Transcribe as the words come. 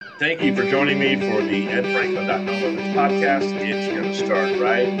Thank you for joining me for the EdFranklin.no Limits podcast. It's going to start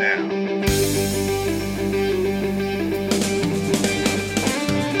right now.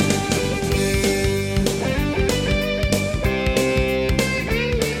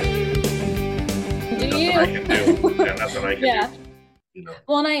 Do you? I can do. Yeah, nothing I can Yeah. do. You know.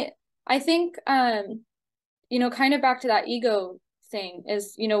 Well, and I think kind of back to that ego thing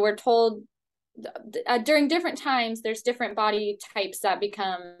is, we're told during different times there's different body types that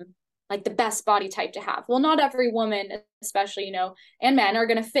become like the best body type to have. Well, not every woman, especially, and men are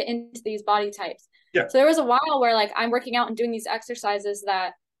going to fit into these body types. Yeah. So there was a while where like I'm working out and doing these exercises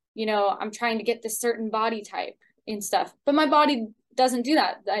that, I'm trying to get this certain body type and stuff, but my body doesn't do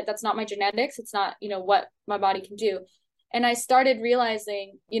that. That's not my genetics. It's not, what my body can do. And I started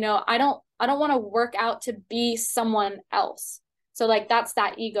realizing, I don't want to work out to be someone else. So like, that's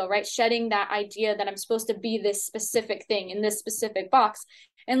that ego, right? Shedding that idea that I'm supposed to be this specific thing in this specific box,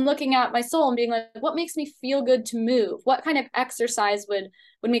 and looking at my soul and being like, what makes me feel good to move? What kind of exercise would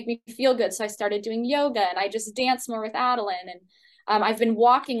make me feel good? So I started doing yoga, and I just dance more with Adeline. And I've been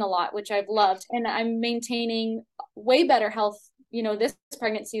walking a lot, which I've loved. And I'm maintaining way better health, this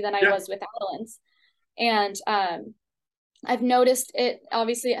pregnancy than I was with Adeline's. And I've noticed it,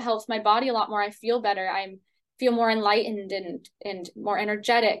 obviously it helps my body a lot more. I feel better. I feel more enlightened and more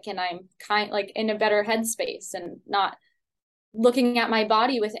energetic, and I'm kind like in a better headspace and not looking at my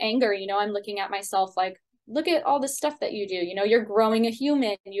body with anger. I'm looking at myself like, look at all the stuff that you do. You're growing a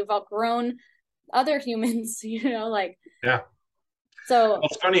human, you've outgrown other humans, like. Yeah. So well,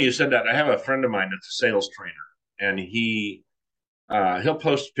 it's funny you said that. I have a friend of mine that's a sales trainer, and he'll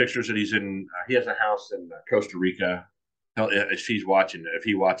post pictures that he's in. He has a house in Costa Rica. If he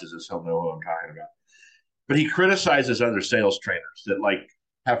watches this, he'll know who I'm talking about. But he criticizes other sales trainers that like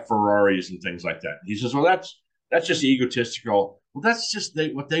have Ferraris and things like that. He says, "Well, that's just egotistical." Well, that's just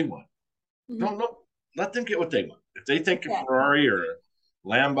what they want. Mm-hmm. Don't let them get what they want. If they think a Ferrari or a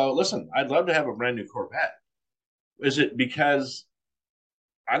Lambo, listen, I'd love to have a brand new Corvette. Is it because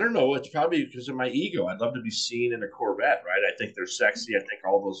I don't know? It's probably because of my ego. I'd love to be seen in a Corvette, right? I think they're sexy. I think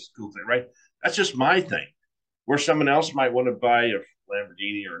all those cool things, right? That's just my thing. Where someone else might want to buy a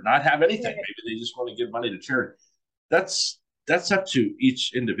Lamborghini or not have anything. Right. Maybe they just want to give money to charity. That's up to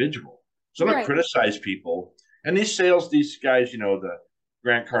each individual. So I don't criticize people. And these guys, the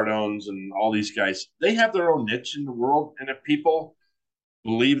Grant Cardones and all these guys, they have their own niche in the world. And if people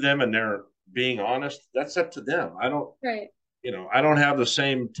believe them and they're being honest, that's up to them. I don't, I don't have the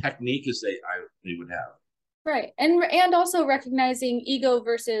same technique as they would have. Right. And also recognizing ego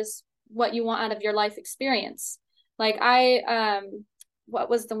versus what you want out of your life experience. Like what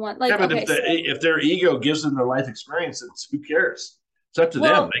was the one? Like, but if their ego gives them the life experience, who cares? It's up to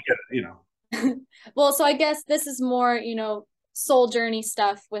them. They get, Well, so I guess this is more, soul journey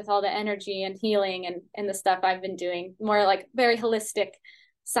stuff with all the energy and healing and the stuff I've been doing, more like very holistic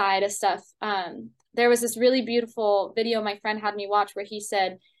side of stuff. There was this really beautiful video my friend had me watch where he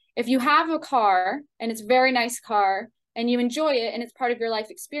said, if you have a car and it's a very nice car and you enjoy it and it's part of your life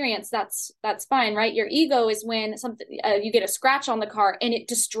experience, that's fine, right? Your ego is when something you get a scratch on the car and it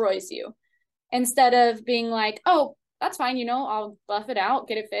destroys you, instead of being like, oh, that's fine, I'll buff it out,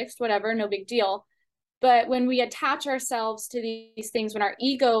 get it fixed, whatever, no big deal. But when we attach ourselves to these things, when our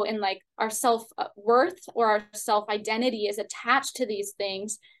ego and like our self-worth or our self-identity is attached to these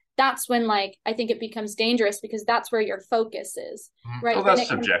things, that's when, like, I think it becomes dangerous, because that's where your focus is, right? Well, that's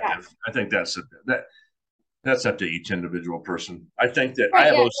subjective. I think that's up to each individual person. I think that I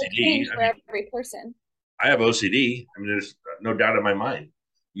have OCD. For every person. I have OCD. I mean, there's no doubt in my mind.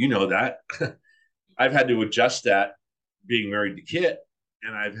 You know that. I've had to adjust that being married to Kit,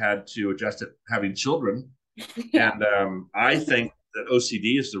 and I've had to adjust it having children. Yeah. And I think that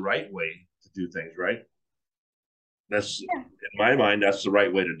OCD is the right way to do things, right? That's in my mind, that's the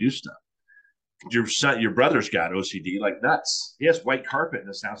right way to do stuff. Your brother's got OCD like nuts. He has white carpet in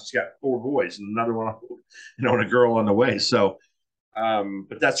his house. He's got 4 boys and another one, and a girl on the way. So,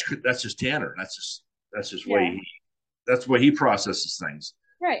 but that's just Tanner. That's just way that's the way he processes things.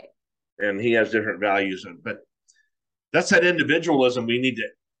 Right. And he has different values, but that's that individualism we need to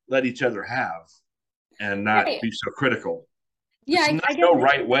let each other have, and not be so critical. Yeah, there's no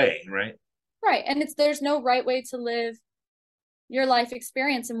right way, right? Right, and there's no right way to live your life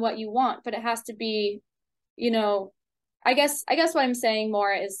experience and what you want, but it has to be, I guess what I'm saying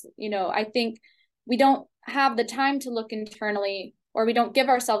more is, I think we don't have the time to look internally, or we don't give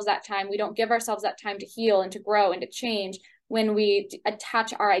ourselves that time. We don't give ourselves that time to heal and to grow and to change when we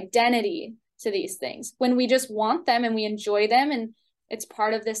attach our identity to these things, when we just want them and we enjoy them, and it's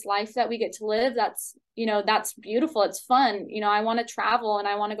part of this life that we get to live. That's, you know, that's beautiful. It's fun. You know, I want to travel and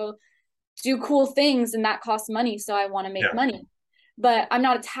I want to go do cool things, and that costs money. So I want to make money, but I'm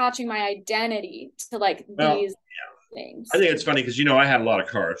not attaching my identity to like these things. I think it's funny because, you know, I had a lot of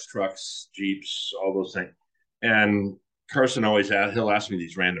cars, trucks, Jeeps, all those things. And Carson always he'll ask me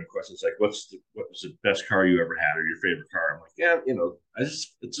these random questions like, what was the best car you ever had, or your favorite car? I'm like, yeah, you know,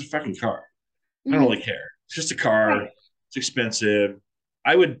 it's a fucking car. I don't really care. It's just a car. It's expensive.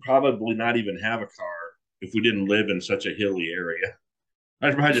 I would probably not even have a car if we didn't live in such a hilly area.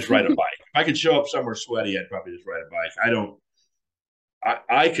 I'd probably just ride a bike. If I could show up somewhere sweaty, I'd probably just ride a bike.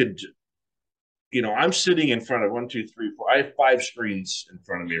 I could, you know, I'm sitting in front of 1, 2, 3, 4. I have 5 screens in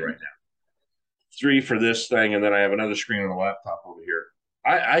front of me right now. 3 for this thing, and then I have another screen on the laptop over here.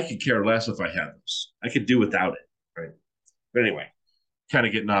 I could care less if I had those. I could do without it, right? But anyway, kind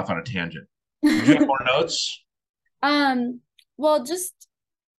of getting off on a tangent. Do you have more notes? Well, just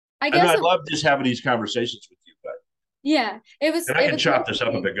I guess I love just having these conversations with you, but yeah, it was. And I can chop this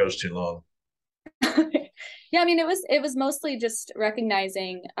up if it goes too long. Yeah, I mean, it was mostly just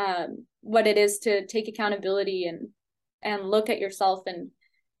recognizing what it is to take accountability and look at yourself and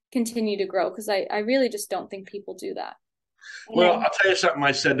continue to grow, because I really just don't think people do that. Well, I'll tell you something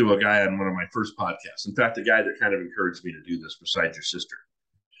I said to a guy on one of my first podcasts. In fact, the guy that kind of encouraged me to do this, besides your sister,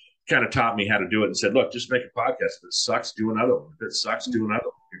 kind of taught me how to do it and said, look, just make a podcast. If it sucks, do another one. If it sucks, do another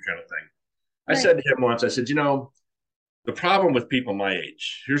one, kind of thing. I said to him once, I said, you know, the problem with people my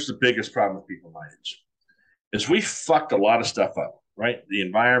age, here's the biggest problem with people my age, is we fucked a lot of stuff up, right? The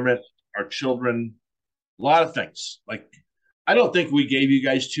environment, our children, a lot of things. Like, I don't think we gave you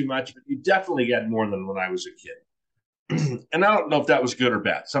guys too much, but you definitely got more than when I was a kid. And I don't know if that was good or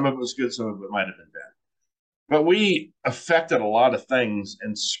bad. Some of it was good, some of it might have been bad. But we affected a lot of things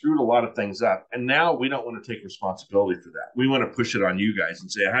and screwed a lot of things up. And now we don't want to take responsibility for that. We want to push it on you guys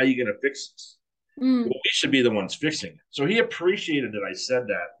and say, how are you going to fix this? Well, we should be the ones fixing it. So he appreciated that I said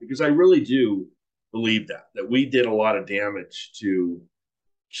that, because I really do believe that we did a lot of damage to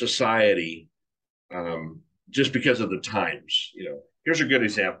society just because of the times. You know, here's a good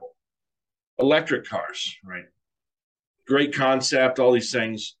example. Electric cars, right? Great concept, all these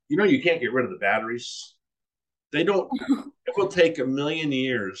things. You know, you can't get rid of the batteries. They don't, it will take 1,000,000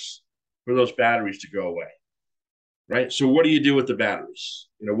 years for those batteries to go away, right? So what do you do with the batteries?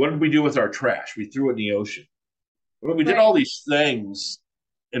 You know, what did we do with our trash? We threw it in the ocean. Well, we did all these things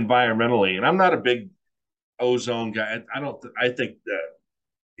environmentally, and I'm not a big ozone guy. I think that,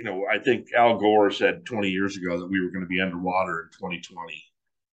 you know, I think Al Gore said 20 years ago that we were going to be underwater in 2020.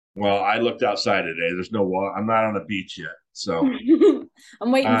 Well, I looked outside today. There's no water. I'm not on the beach yet. So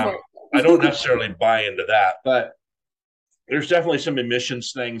I'm waiting for it. I don't necessarily buy into that, but there's definitely some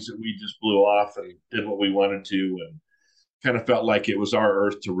emissions things that we just blew off and did what we wanted to, and kind of felt like it was our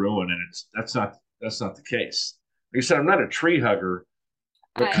earth to ruin. And that's not the case. Like I said, I'm not a tree hugger,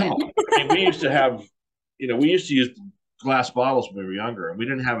 but come on. I mean, we used to use glass bottles when we were younger, and we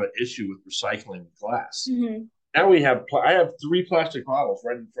didn't have an issue with recycling glass. Now I have 3 plastic bottles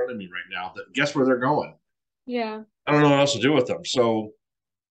right in front of me right now that, guess where they're going? Yeah. I don't know what else to do with them. So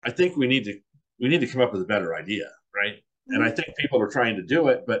I think we need to come up with a better idea, right? And I think people are trying to do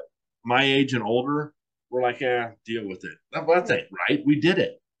it, but my age and older, we're like, yeah, deal with it. That ain't right. We did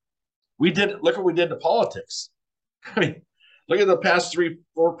it. Look what we did to politics. I mean, look at the past 3,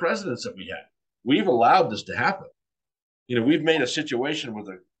 4 presidents that we had. We've allowed this to happen. You know, we've made a situation with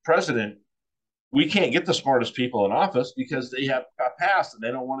a president. We can't get the smartest people in office because they have got passed and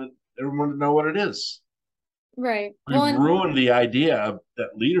they don't want to know what it is. Right. We've ruined the idea of that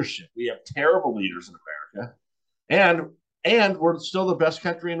leadership. We have terrible leaders in America, and we're still the best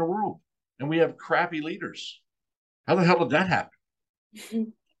country in the world, and we have crappy leaders. How the hell did that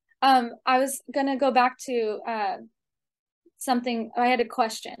happen? I was gonna go back to something. I had a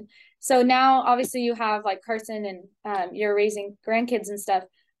question. So now, obviously, you have like Carson, and you're raising grandkids and stuff.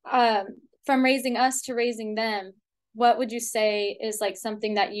 From raising us to raising them, what would you say is like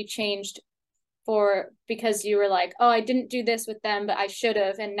something that you changed for, because you were like, oh, I didn't do this with them, but I should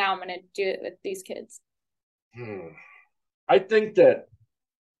have, and now I'm going to do it with these kids? I think that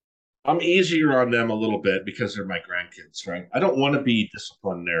I'm easier on them a little bit because they're my grandkids, right? I don't want to be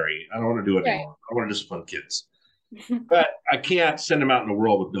disciplinary. I don't want to do it anymore. I want to discipline kids. But I can't send them out in the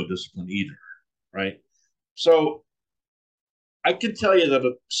world with no discipline either, right? So I can tell you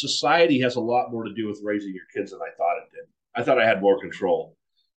that society has a lot more to do with raising your kids than I thought it did. I thought I had more control.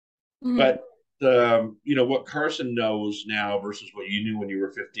 But you know, what Carson knows now versus what you knew when you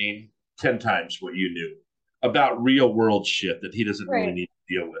were 15, 10 times what you knew about real world shit that he doesn't really need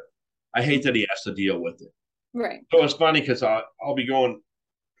to deal with. I hate that he has to deal with it. Right. So it's funny because I'll be going.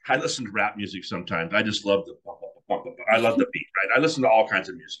 I listen to rap music sometimes. I just love the bump, bump, bump, bump. I love the beat, right? I listen to all kinds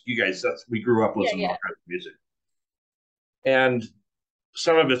of music. You guys, we grew up Yeah, listening to yeah. all kinds of music, and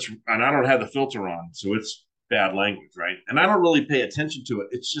some of it's, and I don't have the filter on, so it's bad language, right? And I don't really pay attention to it.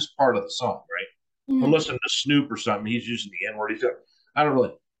 It's just part of the song, right? If I'm Mm-hmm. listening to Snoop or something, he's using the N word. I don't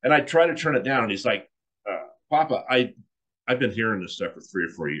really, and I try to turn it down, and he's like, "Papa, I've been hearing this stuff for 3 or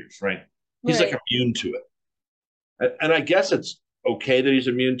 4 years, right?" He's like Right. immune to it, and I guess it's okay that he's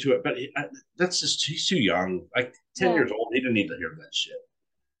immune to it, but that's just he's too young, like 10 Yeah. years old. He didn't need to hear that shit.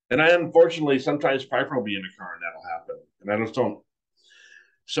 And I unfortunately sometimes Piper will be in the car and that'll happen, and I just don't.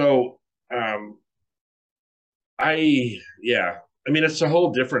 So um, yeah, I mean, it's a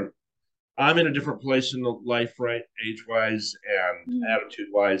whole different. I'm in a different place in life, right, age wise and Mm-hmm. attitude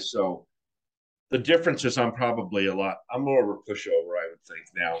wise. So the difference is I'm probably a lot. I'm more of a pushover, I would think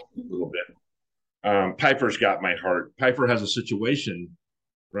now a little bit. Piper's got my heart. Piper has a situation,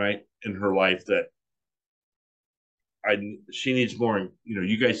 right, in her life that I she needs more.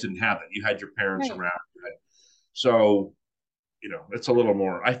 You guys didn't have it. You had your parents Right. around, so it's a little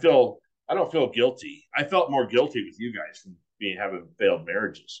more. I don't feel guilty. I felt more guilty with you guys from having failed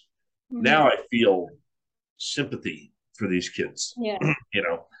marriages. Mm-hmm. Now I feel sympathy for these kids, Yeah. you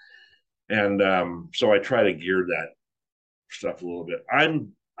know, and so I try to gear that stuff a little bit.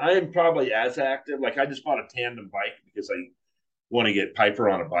 I'm probably as active. Like I just bought a tandem bike because I want to get Piper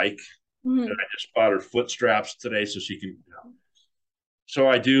on a bike, and Mm-hmm. I just bought her foot straps today so she can. So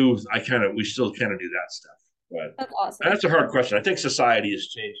I do. We still kind of do that stuff, but That's awesome. that's a hard question. I think society has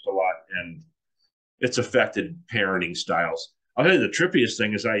changed a lot, and it's affected parenting styles. I'll tell you the trippiest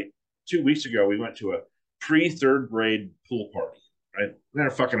thing is 2 weeks ago we went to a pre-third grade pool party. Right,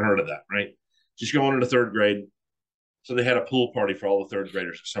 never fucking heard of that. Right, just going into third grade. So they had a pool party for all the third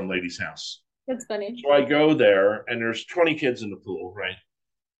graders at some lady's house. That's funny. So I go there, and there's 20 kids in the pool. Right,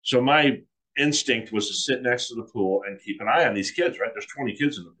 so my instinct was to sit next to the pool and keep an eye on these kids. Right, there's 20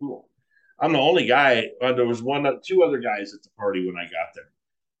 kids in the pool. I'm the only guy. There was two other guys at the party when I got there,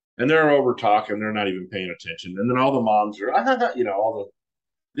 and they're over talking. They're not even paying attention. And then all the moms are,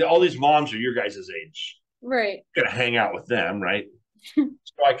 all these moms are your guys' age. Right. Gonna hang out with them, right? So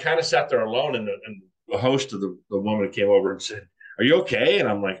I kind of sat there alone, and the host of the woman came over and said, "Are you okay?" And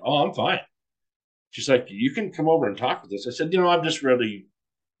I'm like, "Oh, I'm fine." She's like, "You can come over and talk with us." I said, "I'm just really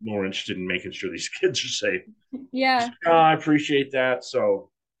more interested in making sure these kids are safe." She's Yeah. like, "Oh, I appreciate that." So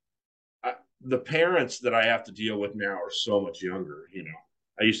the parents that I have to deal with now are so much younger.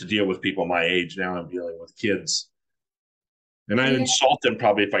 I used to deal with people my age. Now I'm dealing with kids, and I Yeah. insult them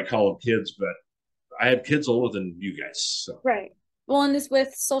probably if I call them kids, but I have kids older than you guys. So Right. Well, and this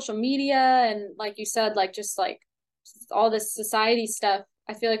with social media and like you said, like just like all this society stuff,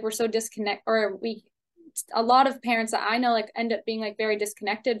 I feel like we're so disconnect or we a lot of parents that I know like end up being like very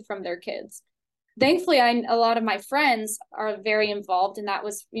disconnected from their kids. Thankfully, a lot of my friends are very involved and that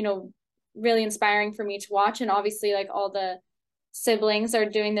was, really inspiring for me to watch. And obviously like all the siblings are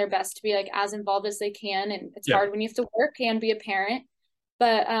doing their best to be like as involved as they can. And it's yeah, hard when you have to work and be a parent.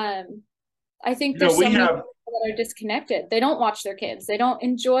 But I think there's so we many have people that are disconnected. They don't watch their kids. They don't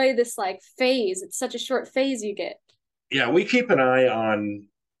enjoy this like phase. It's such a short phase you get. we keep an eye on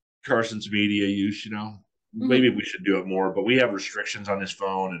Carson's media use. Maybe Mm-hmm. we should do it more, but we have restrictions on his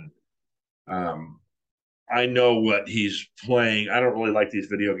phone, and I know what he's playing. I don't really like these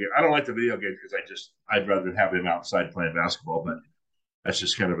video games. I don't like the video games because I'd rather have him outside playing basketball, but that's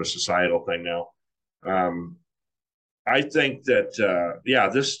just kind of a societal thing now. Um, I think that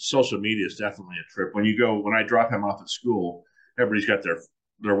this social media is definitely a trip. When I drop him off at school, everybody's got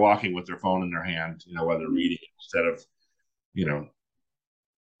they're walking with their phone in their hand, while they're reading instead of, you know,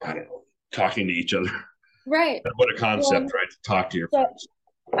 I don't know, talking to each other. Right. What a concept, Well, right? To talk to your so friends.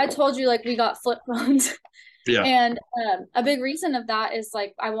 I told you like we got flip phones. Yeah. And a big reason of that is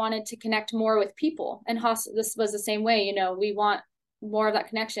like I wanted to connect more with people, and this was the same way. We want more of that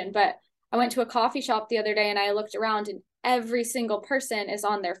connection. But I went to a coffee shop the other day, and I looked around, and every single person is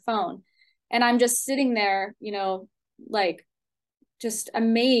on their phone, and I'm just sitting there, like just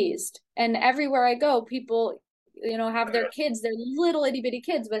amazed. And everywhere I go, people, have their kids, their little itty bitty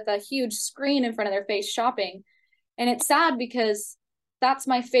kids with a huge screen in front of their face shopping, and it's sad because that's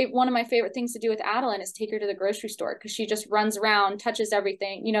my favorite. One of my favorite things to do with Adeline is take her to the grocery store because she just runs around, touches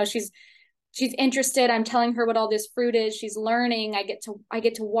everything. She's interested. I'm telling her what all this fruit is. She's learning. I get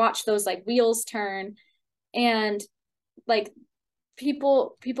to watch those like wheels turn, and like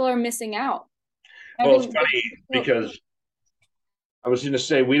people are missing out. I Well, it's think funny because I was going to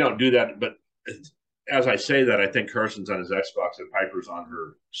say we don't do that, but as I say that, I think Carson's on his Xbox and Piper's on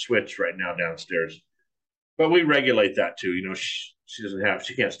her Switch right now downstairs. but we regulate that too.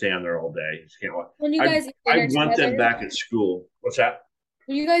 She can't stand there all day. She can't. When you I guys eat I dinner want them together, back at school. What's that?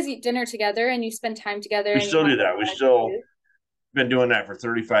 when you guys eat dinner together and you spend time together We and you still have do that. We still been doing that for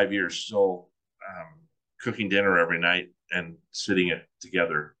 35 years. Still cooking dinner every night and sitting it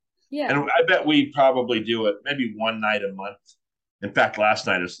together. yeah. And I bet we probably do it maybe one night a month. In fact, last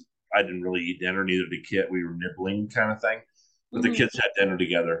night I didn't really eat dinner, neither did Kit. We were nibbling kind of thing, but the Mm-hmm. kids had dinner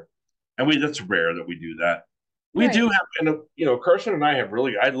together, and that's rare that we do that. We Right. do have, and Carson and I have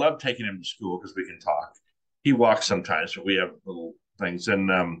really. I love taking him to school because we can talk. He walks sometimes, but we have little things.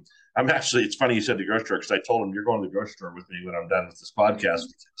 And I'm actually. It's funny you said the grocery store because I told him you're going to the grocery store with me when I'm done with this podcast.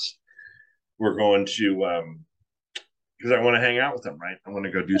 Because we're going to because I want to hang out with them. Right, I want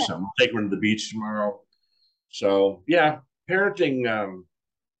to go do Yeah. something. Take them to the beach tomorrow. So yeah, parenting.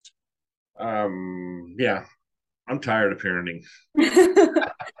 Yeah, I'm tired of parenting.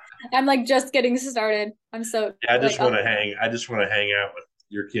 I'm like just getting started. I'm so I like just want to hang. I just want to hang out with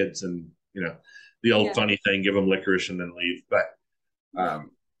your kids, and the old yeah. funny thing: give them licorice and then leave. But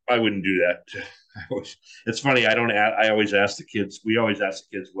I wouldn't do that. It's funny. I don't. I always ask the kids. We always ask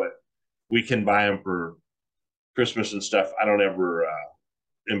the kids what we can buy them for Christmas and stuff. I don't ever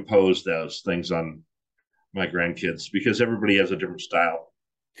impose those things on my grandkids because everybody has a different style.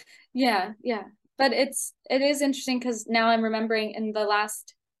 Yeah, yeah. But it is interesting because now I'm remembering in the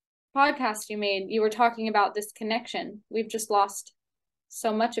last podcast you made, you were talking about this connection. We've just lost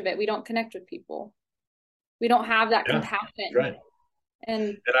so much of it. We don't connect with people. We don't have that Yeah, compassion. right.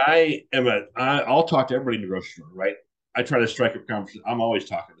 And I'll talk to everybody in the grocery store, right? I try to strike up conversation. I'm always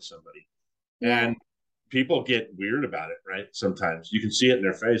talking to somebody. yeah. And people get weird about it, right? Sometimes you can see it in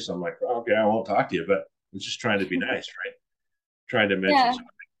their face. I'm like, oh, okay, I won't talk to you, but I'm just trying to be nice, right? Trying to mention Yeah.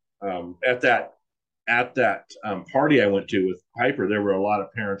 something. At that party I went to with Piper, there were a lot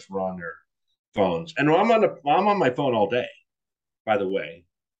of parents were on their phones, and I'm on my phone all day. By the way,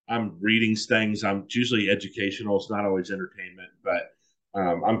 I'm reading things. It's usually educational. It's not always entertainment, but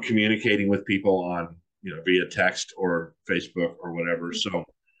I'm communicating with people on via text or Facebook or whatever. So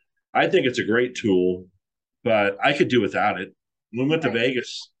I think it's a great tool, but I could do without it. When we went to Right.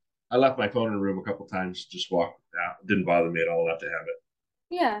 Vegas, I left my phone in the room a couple times, just walked out. It didn't bother me at all not to have it.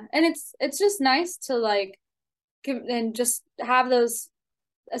 Yeah. And it's just nice to like give and just have those,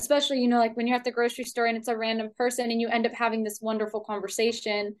 especially, like when you're at the grocery store and it's a random person and you end up having this wonderful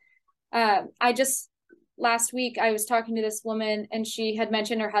conversation. I just last week I was talking to this woman and she had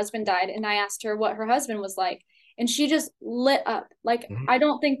mentioned her husband died and I asked her what her husband was like and she just lit up. Like Mm-hmm. I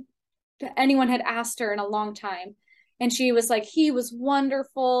don't think anyone had asked her in a long time. And she was like, he was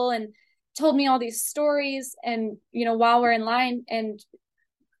wonderful and told me all these stories. And, while we're in line and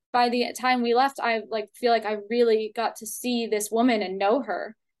by the time we left, I like feel like I really got to see this woman and know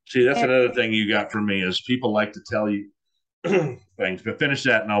her. See, that's And another thing you got from me is people like to tell you things, but finish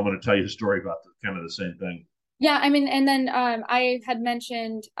that and I'm going to tell you a story about kind of the same thing. yeah, I mean, and then I had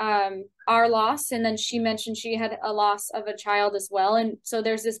mentioned our loss, and then she mentioned she had a loss of a child as well. And so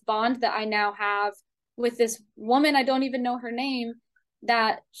there's this bond that I now have with this woman, I don't even know her name,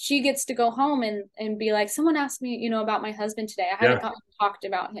 that she gets to go home and be like, someone asked me, about my husband today. I haven't Yeah, gotten talked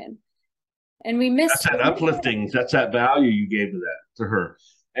about him. And that's that we miss uplifting. That's that value you gave to her.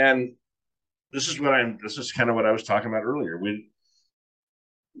 And this is kind of what I was talking about earlier.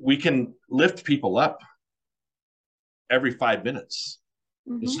 We can lift people up every 5 minutes.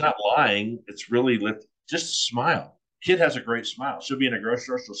 It's mm-hmm. not lying. It's really just smile. Kid has a great smile. She'll be in a grocery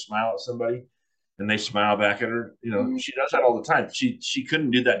store. She'll smile at somebody and they smile back at her. Mm-hmm. She does that all the time. She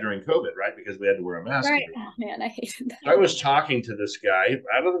couldn't do that during COVID, right? Because we had to wear a mask. Right. Oh, man, I hated that. So I was talking to this guy.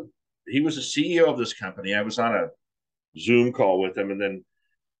 He was the CEO of this company. I was on a Zoom call with him. And then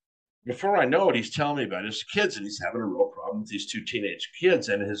before I know it, he's telling me about his kids and he's having a real problem with these two teenage kids.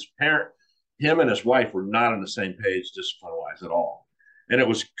 And him and his wife were not on the same page discipline wise at all. And it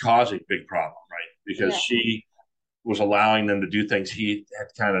was causing big problem, right? Because she was allowing them to do things he had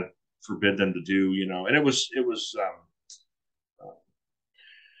kind of forbid them to do, and it was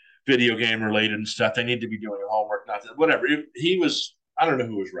video game related and stuff. They need to be doing homework, not that, whatever. He was, I don't know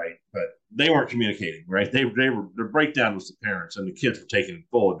who was right, but they weren't communicating, right? Their breakdown was the parents and the kids were taking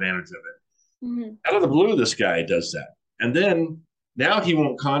full advantage of it. Mm-hmm. Out of the blue, this guy does that. And then now he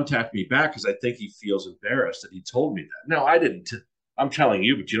won't contact me back because I think he feels embarrassed that he told me that. No, I didn't. I'm telling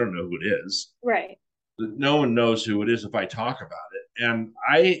you, but you don't know who it is. Right. No one knows who it is if I talk about it. And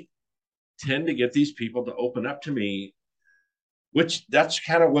I tend to get these people to open up to me, which that's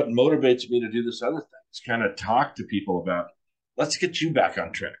kind of what motivates me to do this other thing. It's kind of talk to people about, let's get you back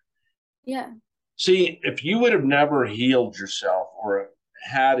on track. Yeah. See, if you would have never healed yourself or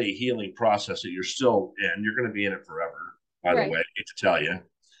had a healing process that you're still in. You're going to be in it forever, by the way. I hate to tell you.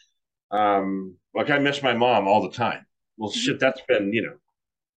 Like I miss my mom all the time. Well, shit, that's been,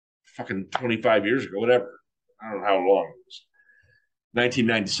 fucking 25 years ago, whatever. I don't know how long it was.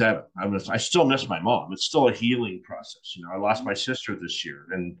 1997. I still miss my mom. It's still a healing process. I lost my sister this year,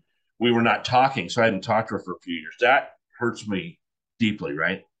 and we were not talking, so I hadn't talked to her for a few years. That hurts me deeply,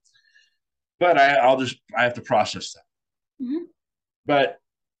 right? But I have to process that. Mm-hmm. But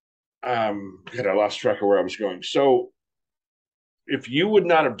I lost track of where I was going. So if you would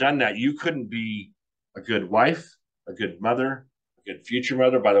not have done that, you couldn't be a good wife, a good mother, a good future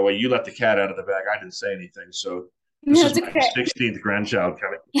mother. By the way, you let the cat out of the bag. I didn't say anything. So this is my 16th grandchild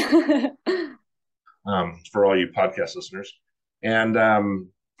coming for all you podcast listeners. And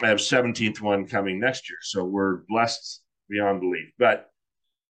I have 17th one coming next year. So we're blessed beyond belief. But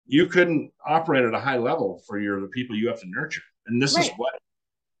you couldn't operate at a high level for the people you have to nurture. And this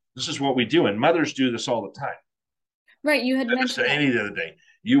is what we do. And mothers do this all the time. Right. You had mentioned Amy the other day.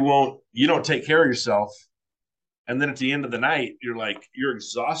 You don't take care of yourself. And then at the end of the night, you're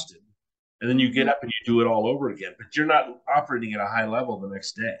exhausted. And then you get up and you do it all over again. But you're not operating at a high level the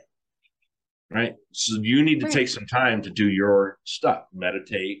next day. Right. So you need to take some time to do your stuff,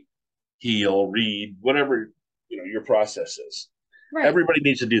 meditate, heal, read, whatever, your process is. Right. Everybody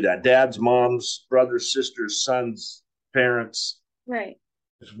needs to do that. Dads, moms, brothers, sisters, sons, parents. Right.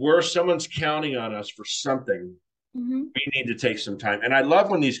 If someone's counting on us for something, we need to take some time. And I love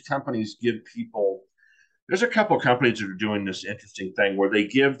when these companies give people, there's a couple of companies that are doing this interesting thing where they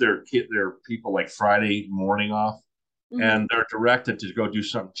give their people like Friday morning off and they're directed to go do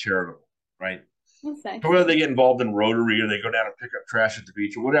something charitable, right? Okay. So whether they get involved in Rotary or they go down and pick up trash at the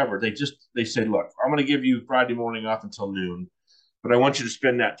beach or whatever, they say, look, I'm going to give you Friday morning off until noon, but I want you to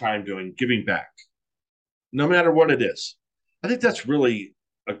spend that time giving back, no matter what it is. I think that's really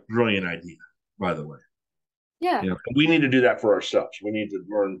a brilliant idea, by the way. Yeah. We need to do that for ourselves. We need to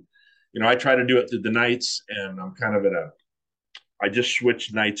learn. I try to do it through the nights, and I'm kind of I just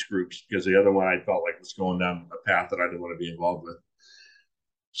switched nights groups because the other one I felt like was going down a path that I didn't want to be involved with.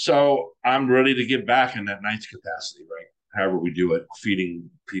 So I'm ready to get back in that night's capacity, right? However we do it, feeding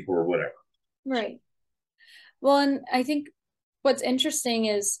people or whatever. Right. Well, and I think what's interesting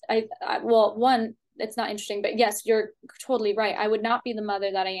is one, it's not interesting, but yes, you're totally right. I would not be the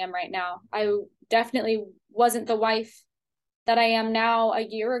mother that I am right now. I definitely wasn't the wife that I am now a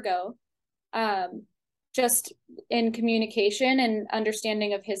year ago. Just in communication and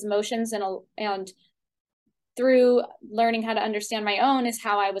understanding of his emotions and through learning how to understand my own is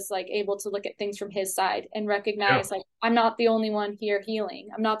how I was able to look at things from his side and recognize I'm not the only one here healing.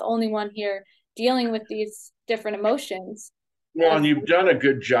 I'm not the only one here dealing with these different emotions. Well, and you've done a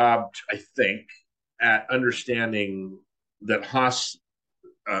good job, I think, at understanding that Haas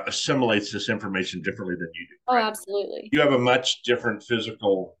assimilates this information differently than you do. Right? Oh, absolutely. You have a much different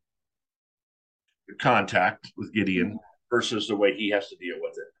physical contact with Gideon versus the way he has to deal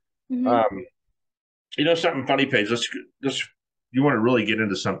with it. Something funny, Paige. You want to really get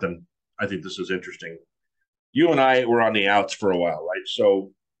into something. I think this is interesting. You and I were on the outs for a while, right?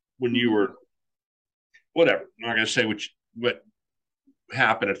 So when you were, whatever, I'm not going to say what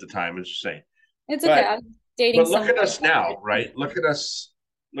happened at the time. I'm just saying. It's okay. I'm dating. But look at us now, right? Look at us.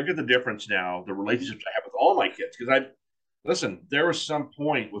 Look at the difference now. The relationships I have with all my kids. Because there was some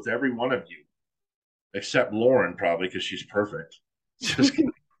point with every one of you, except Lauren, probably because she's perfect. Just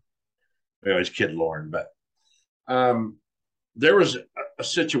kidding. We always kid Lauren, but there was a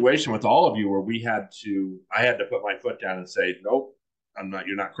situation with all of you where I had to put my foot down and say, nope,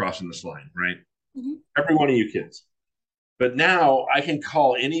 you're not crossing this line, right? Every one of you kids. But now I can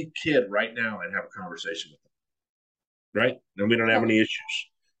call any kid right now and have a conversation with them, right? And we don't have any issues.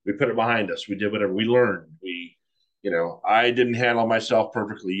 We put it behind us. We did whatever. We learned. I didn't handle myself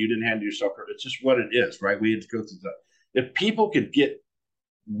perfectly. You didn't handle yourself perfectly. It's just what it is, right? We had to go through that. If people could get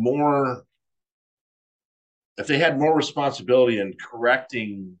more, if they had more responsibility in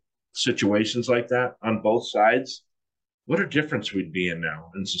correcting situations like that on both sides, what a difference we'd be in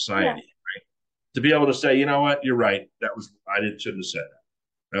now in society, right? To be able to say, you know what, you're right. Shouldn't have said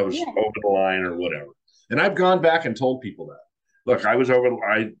that. That was over the line or whatever. And I've gone back and told people that. Look,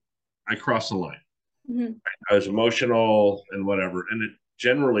 I crossed the line. I was emotional and whatever. And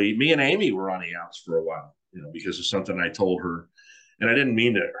generally, me and Amy were on the outs for a while, because of something I told her. And I didn't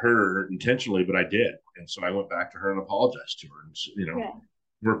mean to hurt her intentionally, but I did. And so I went back to her and apologized to her. And,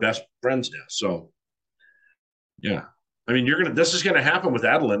 we're best friends now. So, yeah. I mean, this is going to happen with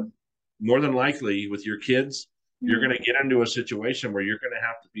Adeline, more than likely with your kids. You're going to get into a situation where you're going to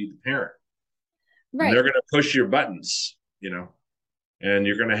have to be the parent. Right. And they're going to push your buttons, and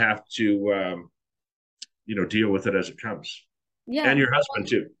you're going to have to, deal with it as it comes. Yeah. And your husband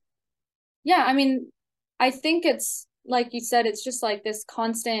too. Yeah. I mean, I think it's like you said, it's just like this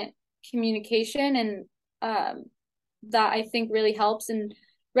constant communication, and that I think really helps. And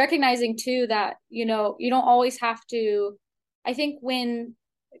recognizing too that, you don't always have to, I think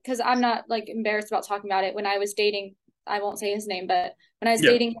because I'm not like embarrassed about talking about it. When I was dating, I won't say his name, but when I was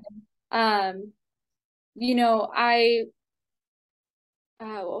Yeah. dating him, I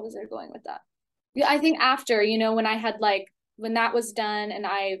what was I going with that? Yeah, I think after, when I had when that was done, and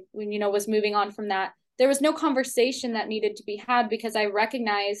when, was moving on from that, there was no conversation that needed to be had, because I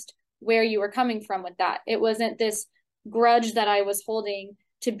recognized where you were coming from with that. It wasn't this grudge that I was holding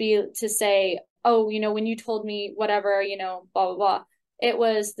to say, oh, when you told me whatever, blah, blah, blah. It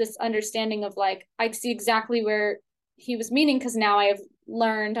was this understanding of like, I see exactly where he was meaning, because now I've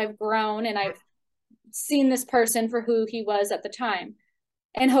learned, I've grown, and I've seen this person for who he was at the time.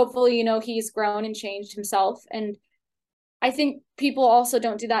 And hopefully, he's grown and changed himself. And I think people also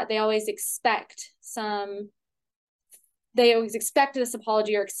don't do that. They always expect this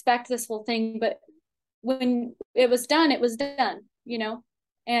apology or expect this whole thing. But when it was done,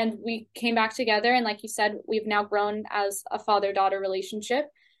 and we came back together. And like you said, we've now grown as a father-daughter relationship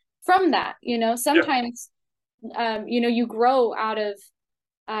from that. Sometimes, you grow out of,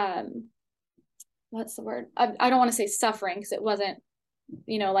 what's the word? I don't want to say suffering, because it wasn't,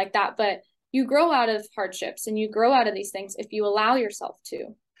 like that, but you grow out of hardships and you grow out of these things if you allow yourself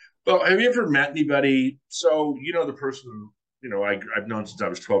to. Well, have you ever met anybody? So, the person, I've known since I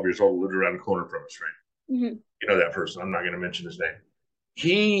was 12 years old, lived around the corner from us, right? Mm-hmm. You know that person. I'm not going to mention his name.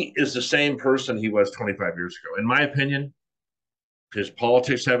 He is the same person he was 25 years ago. In my opinion, his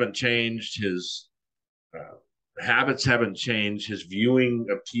politics haven't changed. His habits haven't changed. His viewing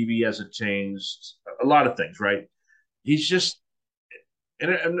of TV hasn't changed. A lot of things, right? He's just,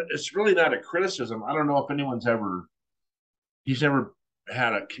 and it's really not a criticism. I don't know if he's never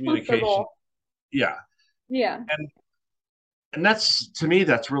had a communication. Yeah. Yeah. And that's, to me,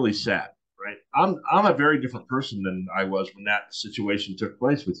 that's really sad, right? I'm a very different person than I was when that situation took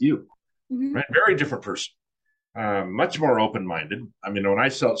place with you, Mm-hmm. right? Very different person. Much more open-minded. I mean, when I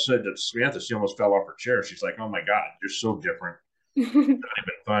said to Samantha, she almost fell off her chair. She's like, "Oh my God, you're so different." It's not even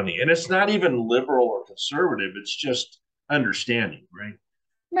funny, and it's not even liberal or conservative. It's just understanding, right?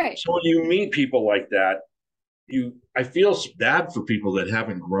 Right. So when you meet people like that, I feel bad for people that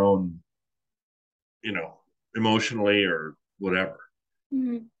haven't grown, emotionally or whatever.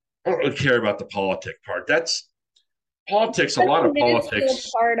 Mm-hmm. I don't really care about the politic part. That's politics. A I lot of think it is still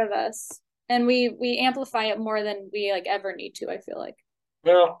politics. part of us, and we amplify it more than we ever need to, I feel like.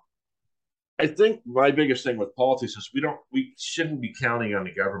 Well, I think my biggest thing with politics is we shouldn't be counting on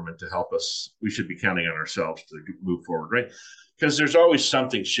the government to help us. We should be counting on ourselves to move forward, right? Because there's always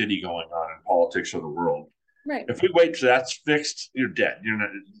something shitty going on in politics of the world. Right. If we wait till that's fixed, you're dead. You're not.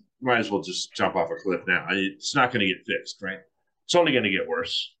 You might as well just jump off a cliff now. It's not going to get fixed, right? It's only going to get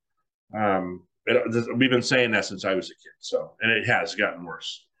worse. We've been saying that since I was a kid, and it has gotten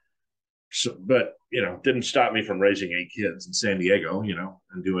worse. So, but didn't stop me from raising 8 kids in San Diego,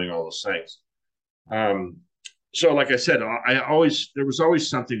 and doing all those things. So like I said, there was always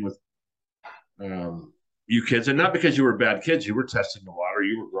something with you kids, and not because you were bad kids, you were testing the water,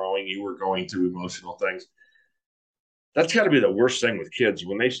 you were growing, you were going through emotional things. That's got to be the worst thing with kids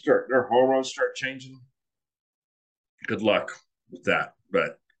when their hormones start changing. Good luck with that,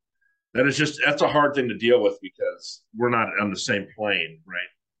 but that's a hard thing to deal with because we're not on the same plane, right?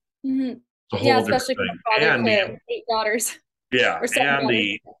 Mm-hmm. It's a whole Yeah, different especially thing. for a father to 8 daughters. Yeah, or 7 and daughters.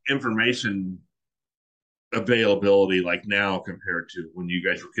 the information availability like now compared to when you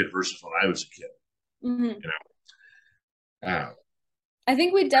guys were kids versus when I was a kid. Mm-hmm. I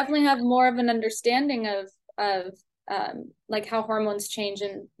think we definitely have more of an understanding of like how hormones change,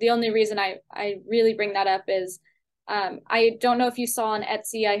 and the only reason I really bring that up is I don't know if you saw on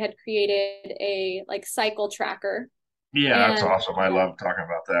Etsy, I had created a cycle tracker. Yeah, that's awesome. I love talking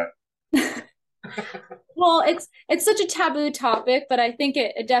about that. Well, it's such a taboo topic, but I think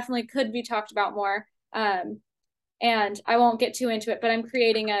it definitely could be talked about more. And I won't get too into it, but I'm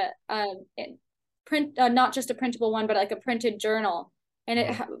creating a print, not just a printable one, but like a printed journal,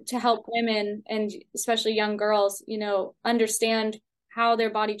 and to help women and especially young girls, understand how their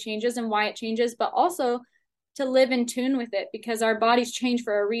body changes and why it changes, but also to live in tune with it, because our bodies change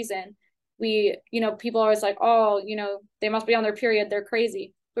for a reason. People are always like, oh, they must be on their period, they're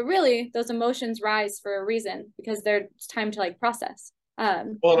crazy. But really, those emotions rise for a reason, because it's time to process.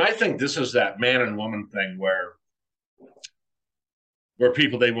 Well, and I think this is that man and woman thing where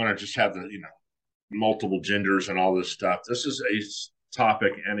people, they want to just have the multiple genders and all this stuff. This is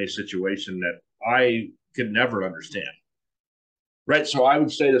topic and a situation that I could never understand. Right. So I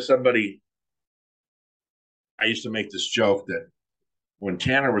would say to somebody, I used to make this joke that when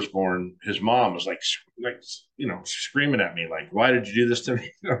Tanner was born, his mom was like, screaming at me, like, "Why did you do this to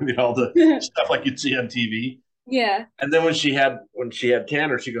me?" All the stuff like you'd see on TV. Yeah. And then when she had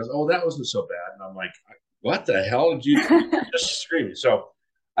Tanner, she goes, "Oh, that wasn't so bad." And I'm like, "What the hell did you just screaming?" So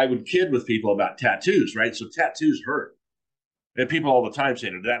I would kid with people about tattoos, right? So tattoos hurt. And people all the time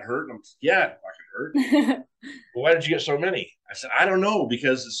saying, "Did that hurt?" And I'm like, "Yeah, it fucking hurt." "Well, why did you get so many?" I said, "I don't know,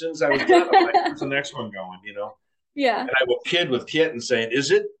 because as soon as I was done, I'm like, where's the next one going?" Yeah. And I will kid with Kit and saying,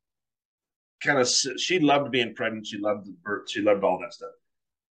 "Is it kind of?" She loved being pregnant. She loved the birth. She loved all that stuff.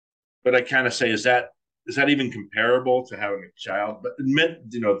 But I kind of say, is that even comparable to having a child? But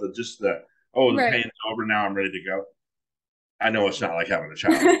admit, the Right. pain's over now, I'm ready to go. I know it's not like having a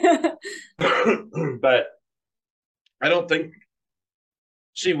child, but I don't think.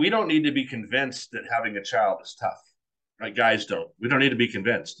 See, we don't need to be convinced that having a child is tough. Right? Guys don't. We don't need to be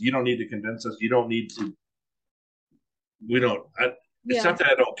convinced. You don't need to convince us. You don't need to. We don't. It's not that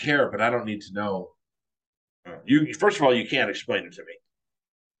I don't care, but I don't need to know. You first of all, you can't explain it to me.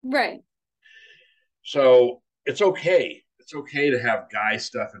 Right. So it's okay. It's okay to have guy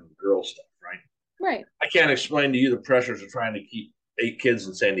stuff and girl stuff, right? Right. I can't explain to you the pressures of trying to keep 8 kids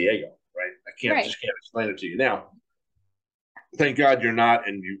in San Diego, right? Just can't explain it to you. Now, thank God you're not,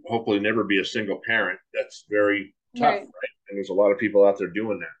 and you hopefully never be a single parent. That's very tough, right? And there's a lot of people out there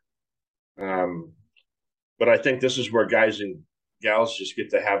doing that. But I think this is where guys and gals just get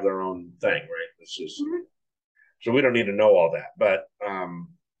to have their own thing, right? This is so we don't need to know all that. But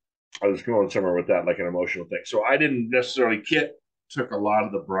I was going somewhere with that, like an emotional thing. So I didn't necessarily. Kit took a lot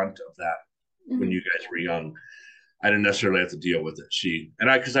of the brunt of that when you guys were young. I didn't necessarily have to deal with it.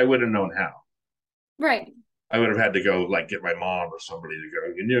 Because I would have known how. Right. I would have had to go like get my mom or somebody to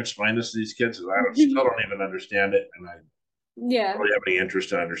go, "Can you explain this to these kids?" Because I still don't even understand it, and I don't really have any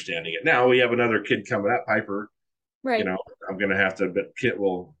interest in understanding it. Now we have another kid coming up, Piper. Right. I'm going to have to, but Kit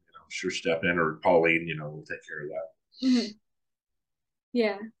will, sure step in, or Pauline, will take care of that.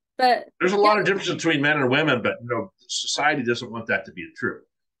 Yeah. But there's a lot of difference between men and women, but society doesn't want that to be true.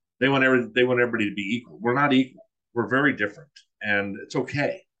 They want everybody to be equal. We're not equal. We're very different, and it's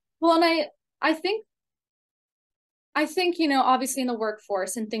okay. Well, and I think obviously in the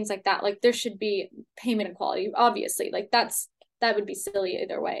workforce and things like that, like there should be payment equality. Obviously, like that would be silly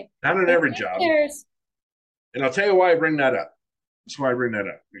either way. Not in every job. And I'll tell you why I bring that up. That's why I bring that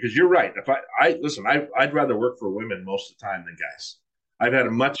up, because you're right. If listen, I'd rather work for women most of the time than guys. I've had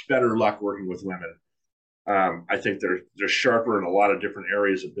a much better luck working with women. I think they're sharper in a lot of different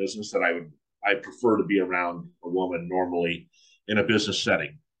areas of business that I prefer to be around a woman normally in a business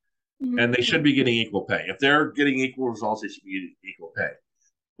setting. And they should be getting equal pay. If they're getting equal results, they should be getting equal pay.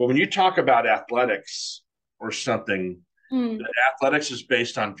 But when you talk about athletics or something, athletics is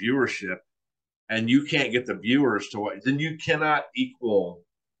based on viewership, and you can't get the viewers to then you cannot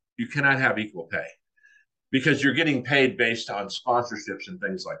have equal pay, because you're getting paid based on sponsorships and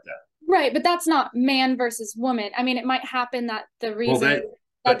things like that. Right, but that's not man versus woman. I mean, it might happen that the reason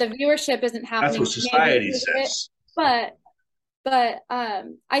that the viewership isn't happening. That's what society says. But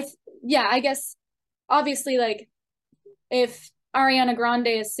I guess obviously, like, if Ariana Grande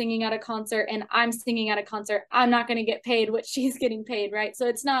is singing at a concert and I'm singing at a concert, I'm not going to get paid what she's getting paid, right? So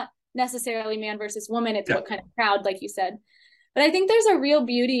it's not necessarily man versus woman. It's what kind of crowd, like you said. But I think there's a real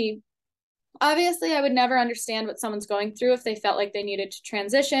beauty. Obviously, I would never understand what someone's going through if they felt like they needed to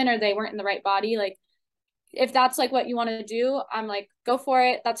transition or they weren't in the right body. Like, if that's like what you want to do, I'm like, go for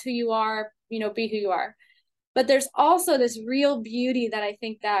it. That's who you are, be who you are. But there's also this real beauty that I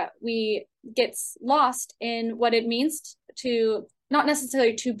think that gets lost in what it means to not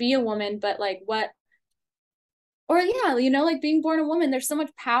necessarily to be a woman, but like like being born a woman. There's so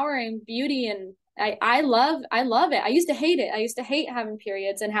much power and beauty, and I love it. I used to hate it. I used to hate having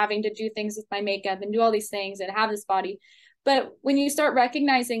periods and having to do things with my makeup and do all these things and have this body. But when you start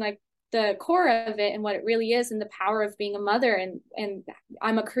recognizing like the core of it and what it really is, and the power of being a mother, and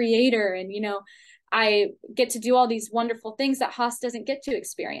I'm a creator, and I get to do all these wonderful things that Haas doesn't get to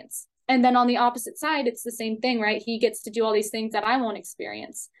experience. And then on the opposite side, it's the same thing, right? He gets to do all these things that I won't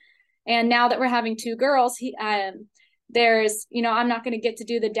experience. And now that we're having 2 girls, there's, I'm not going to get to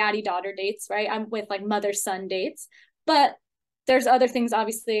do the daddy-daughter dates, right? I'm with like mother-son dates, but there's other things,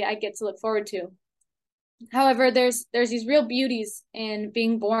 obviously, I get to look forward to. However, there's these real beauties in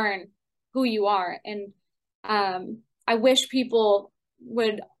being born who you are. And I wish people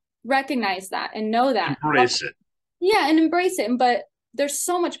would recognize that and know that. Embrace it. Yeah, and embrace it. But there's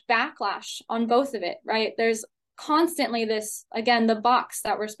so much backlash on both of it, right? There's constantly this, again, the box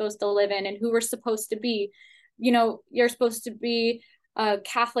that we're supposed to live in and who we're supposed to be. You know, you're supposed to be a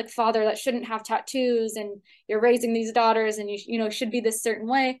Catholic father that shouldn't have tattoos, and you're raising these daughters and you know, should be this certain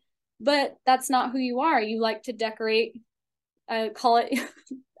way, but that's not who you are. You like to decorate, call it,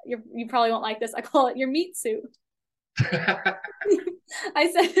 you probably won't like this, I call it your meat suit. I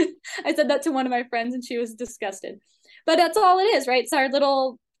said that to one of my friends and she was disgusted, but that's all it is, right? It's our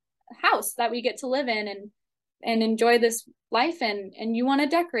little house that we get to live in and enjoy this life, and you want to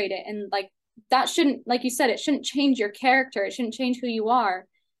decorate it, and like that shouldn't, like you said, it shouldn't change your character, it shouldn't change who you are.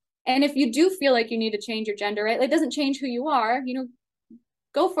 And if you do feel like you need to change your gender, right, it doesn't change who you are, you know,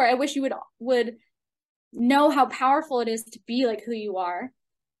 go for it. I wish you would know how powerful it is to be like who you are.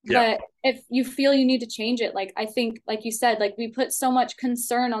 Yeah. But if you feel you need to change it, like I think, like you said, like we put so much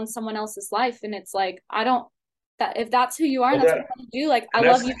concern on someone else's life, and it's like, I don't, that if that's who you are, and that's what you do, like I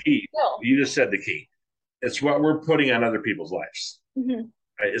love you. Key. You just said the key. It's what we're putting on other people's lives. Mm-hmm.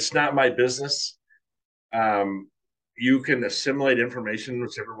 It's not my business. You can assimilate information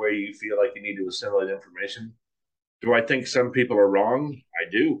whichever way you feel like you need to assimilate information. Do I think some people are wrong? I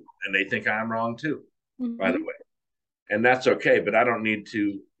do, and they think I'm wrong too. Mm-hmm. By the way, and that's okay. But I don't need to,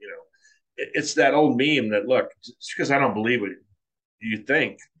 you know. It's that old meme that, look, just because I don't believe what you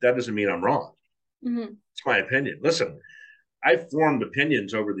think, that doesn't mean I'm wrong. Mm-hmm. It's my opinion. Listen, I've formed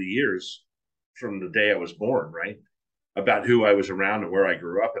opinions over the years from the day I was born, right? About who I was around and where I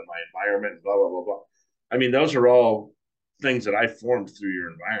grew up and my environment and blah, blah, blah, blah. I mean, those are all things that I formed through your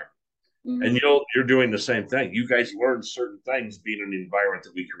environment. Mm-hmm. And you're doing the same thing. You guys learned certain things being in the environment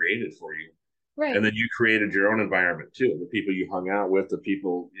that we created for you. Right. And then you created your own environment too. The people you hung out with, the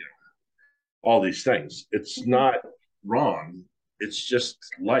people, you know, all these things. It's mm-hmm. not wrong. It's just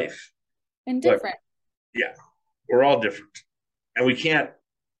life. And different. But, yeah. We're all different. And we can't.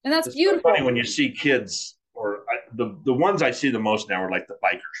 And that's beautiful. So funny when you see kids, or the ones I see the most now are like the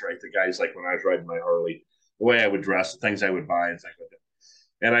bikers, right? The guys, like when I was riding my Harley, the way I would dress, the things I would buy, and things like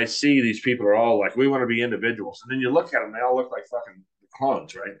that. And I see these people are all like, we want to be individuals. And then you look at them, they all look like fucking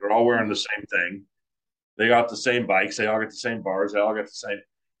clones, right? They're all wearing the same thing. They got the same bikes. They all get the same bars. They all get the same.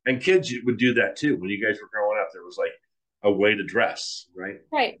 And kids would do that too. When you guys were growing up, there was like a way to dress, right?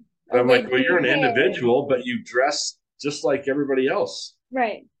 Right. And I'm like, well, you're an individual, but you dress just like everybody else.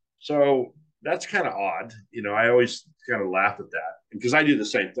 Right. So that's kind of odd. You know, I always kind of laugh at that because I do the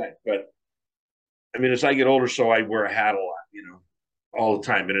same thing. But I mean, as I get older, so I wear a hat a lot, you know, all the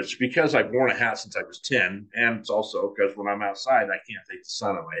time. And it's because I've worn a hat since I was 10. And it's also because when I'm outside, I can't take the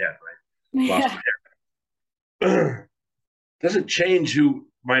sun on my head, right? Yeah. Lost my hair. Doesn't change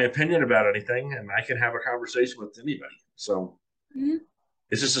my opinion about anything. And I can have a conversation with anybody. So mm-hmm.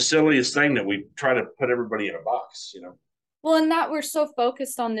 It's just the silliest thing that we try to put everybody in a box, you know? Well, and that we're so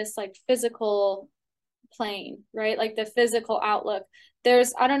focused on this like physical plane, right? Like the physical outlook.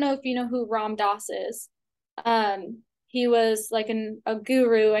 I don't know if you know who Ram Dass is. He was like a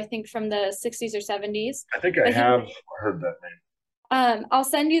guru, I think, from the 60s or 70s. I think I have heard that name. I'll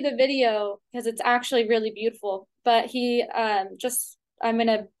send you the video because it's actually really beautiful. But he I'm going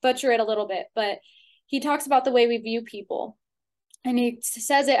to butcher it a little bit, but he talks about the way we view people. And he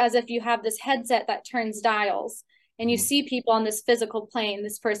says it as if you have this headset that turns dials. And you see people on this physical plane.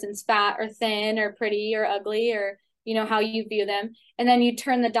 This person's fat or thin or pretty or ugly, or, you know, how you view them. And then you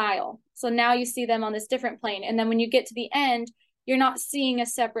turn the dial. So now you see them on this different plane. And then when you get to the end, you're not seeing a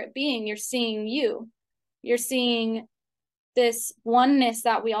separate being. You're seeing you. You're seeing this oneness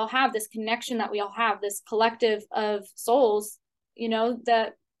that we all have, this connection that we all have, this collective of souls, you know,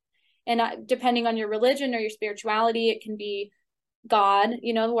 that, and depending on your religion or your spirituality, it can be God,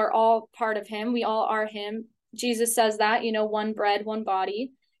 you know, we're all part of him. We all are him. Jesus says that, you know, one bread, one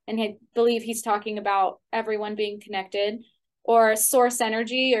body. And I believe he's talking about everyone being connected, or source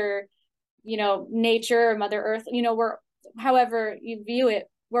energy, or, you know, nature or Mother Earth, you know, however you view it,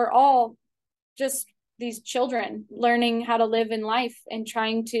 we're all just these children learning how to live in life and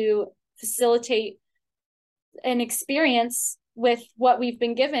trying to facilitate an experience with what we've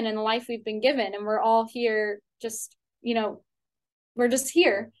been given and the life we've been given. And we're all here just, you know, we're just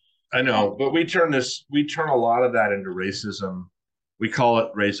here. I know, but we turn a lot of that into racism. We call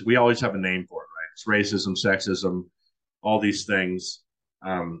it race. We always have a name for it, right? It's racism, sexism, all these things.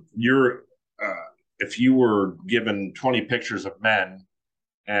 If you were given 20 pictures of men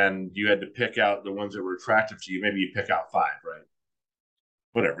and you had to pick out the ones that were attractive to you, maybe you pick out 5, right?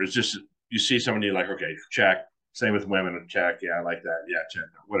 Whatever. It's just, you see somebody, you're like, okay, check. Same with women, check. Yeah, I like that. Yeah, check.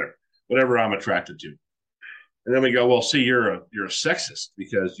 Whatever I'm attracted to. And then we go, well, see, you're a sexist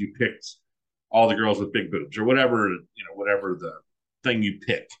because you picked all the girls with big boobs, or whatever, you know, whatever the thing you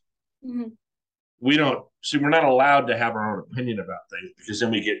pick. Mm-hmm. we don't see, we're not allowed to have our own opinion about things, because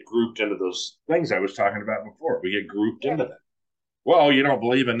then we get grouped into those things I was talking about before. We get grouped into that. Well, you don't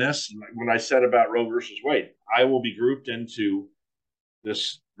believe in this. When I said about Roe versus Wade, I will be grouped into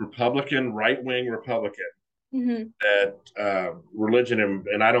this Republican, right wing Republican, that religion,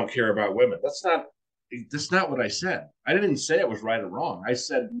 and I don't care about women. That's not what I said. I didn't say it was right or wrong. I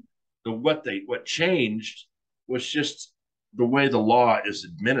said what changed was just the way the law is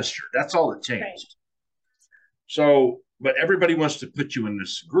administered. That's all that changed. Right. So, but everybody wants to put you in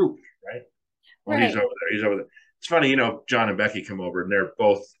this group, right? Well, right. He's over there. He's over there. It's funny, you know, John and Becky come over, and they're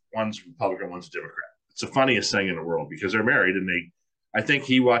both, one's Republican, one's Democrat. It's the funniest thing in the world, because they're married, and I think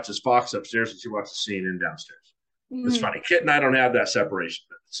he watches Fox upstairs and she watches CNN downstairs. It's funny. Kit and I don't have that separation.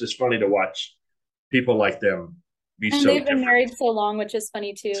 It's just funny to watch people like them be and so they've been married so long, which is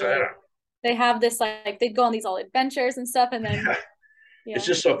funny too. So, like, they have this, like, they go on these all adventures and stuff, and then it's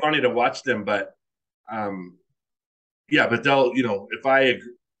just so funny to watch them. But but they'll, you know, if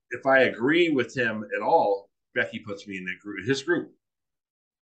I agree with him at all, Becky puts me in that group, his group.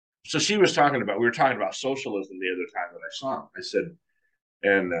 So we were talking about socialism the other time that I saw him. I said,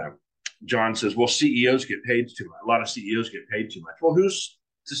 and John says, well, CEOs get paid too much. A lot of CEOs get paid too much. Well, who's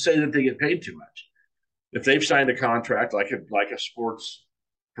to say that they get paid too much? If they've signed a contract like a sports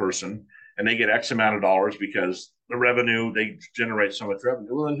person, and they get X amount of dollars because the revenue, they generate so much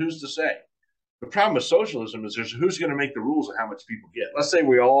revenue, well, then who's to say? The problem with socialism is who's going to make the rules of how much people get. Let's say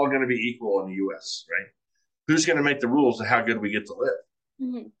we're all going to be equal in the U.S., right? Who's going to make the rules of how good we get to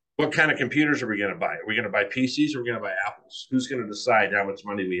live? What kind of computers are we going to buy? Are we going to buy PCs, or are we going to buy Apples? Who's going to decide how much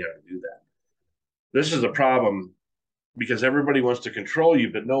money we have to do that? This is a problem, because everybody wants to control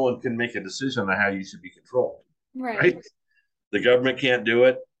you, but no one can make a decision on how you should be controlled. Right? The government can't do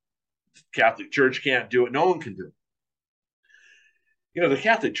it. The Catholic Church can't do it. No one can do it. You know, the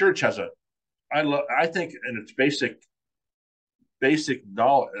Catholic Church has I think, in its basic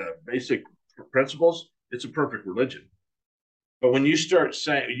principles, it's a perfect religion. But when you start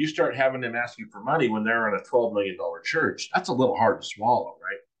having them ask you for money when they're in a $12 million church, that's a little hard to swallow,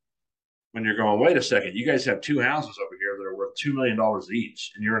 right? When you're going, wait a second, you guys have two houses over here that are worth $2 million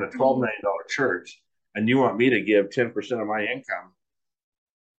each, and you're in a $12 million church, and you want me to give 10% of my income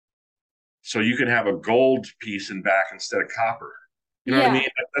so you can have a gold piece in back instead of copper. You know what I mean?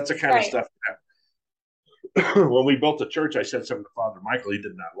 That's the kind of stuff that when we built the church, I said something to Father Michael he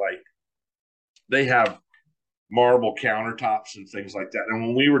did not like. They have marble countertops and things like that. And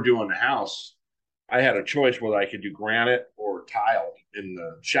when we were doing the house, I had a choice whether I could do granite or tile in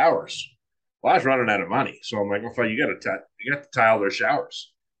the showers. Well, I was running out of money. So I'm like, well, you got to tile their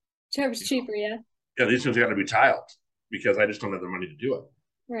showers. Showers cheaper, yeah. Yeah, these things got to be tiled, because I just don't have the money to do it.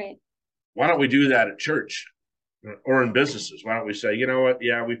 Right. Why don't we do that at church or in businesses? Why don't we say, you know what?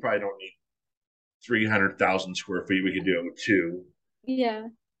 Yeah, we probably don't need 300,000 square feet. We could do it with 2. Yeah.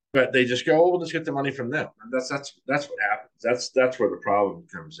 But they just go, oh, we'll just get the money from them. And that's what happens. That's where the problem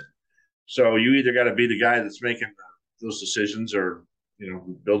comes in. So you either got to be the guy that's making those decisions, or, you know,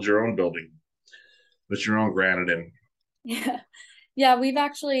 build your own building, put your own granite in. Yeah. We've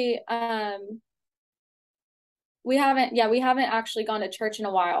actually, we haven't actually gone to church in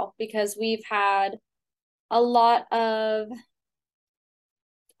a while, because we've had a lot of,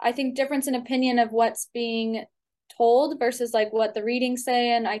 I think, difference in opinion of what's being told versus like what the readings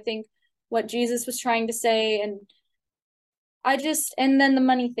say, and I think what Jesus was trying to say. And then the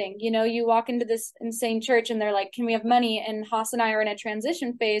money thing, you know, you walk into this insane church and they're like, can we have money? And Haas and I are in a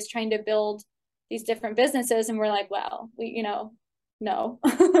transition phase trying to build these different businesses, and we're like, well, we, you know, no,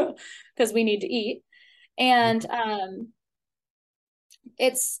 because we need to eat. And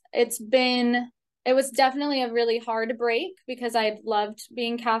it was definitely a really hard break, because I loved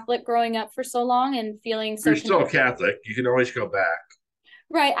being Catholic growing up for so long and feeling so. You're still Catholic. You can always go back.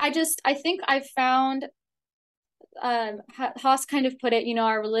 Right. I think I found, Haas kind of put it, you know,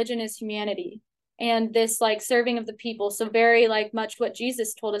 our religion is humanity, and this like serving of the people. So very like much what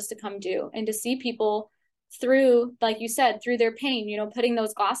Jesus told us to come do, and to see people through, like you said, through their pain, you know, putting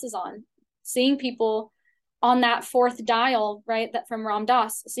those glasses on, seeing people on that fourth dial, right, that from Ram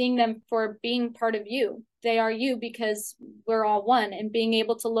Dass, seeing them for being part of you. They are you, because we're all one. And being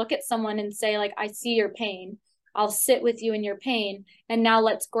able to look at someone and say, like, I see your pain. I'll sit with you in your pain. And now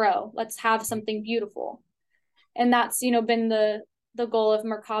let's grow. Let's have something beautiful. And that's, you know, been the goal of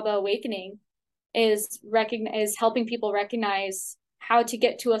Merkaba Awakening, is helping people recognize how to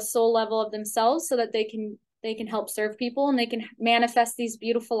get to a soul level of themselves, so that they can help serve people, and they can manifest these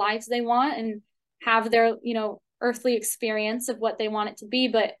beautiful lives they want, and have their, you know, earthly experience of what they want it to be,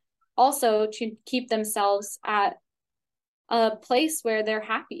 but also to keep themselves at a place where they're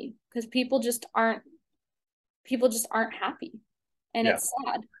happy, because people just aren't happy, and Yeah. it's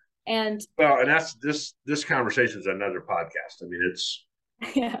sad. And well, and that's this conversation is another podcast. I mean, it's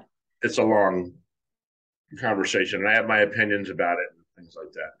yeah, it's a long conversation, and I have my opinions about it and things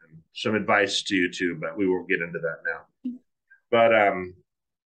like that, and some advice to you too, but we won't get into that now. But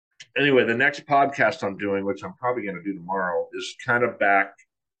anyway, the next podcast I'm doing, which I'm probably going to do tomorrow, is kind of back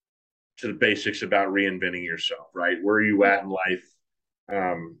to the basics about reinventing yourself, right? Where are you at in life?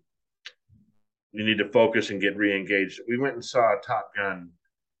 Um, you need to focus and get re-engaged. We went and saw Top Gun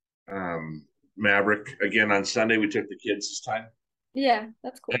Maverick again on Sunday. We took the kids this time. Yeah,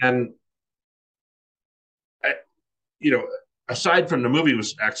 that's cool. And I, you know, aside from the movie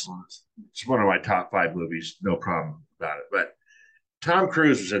was excellent, it's one of my top 5 movies, no problem about it. But Tom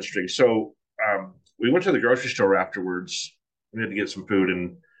Cruise was interesting. So we went to the grocery store afterwards. We had to get some food,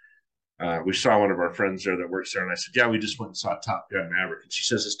 and we saw one of our friends there that works there. And I said, "Yeah, we just went and saw Top Gun Maverick." And she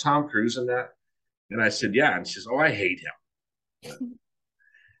says, "Is Tom Cruise in that?" And I said, "Yeah." And she says, "Oh, I hate him."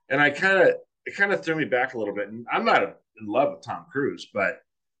 And it kind of threw me back a little bit. And I'm not in love with Tom Cruise, but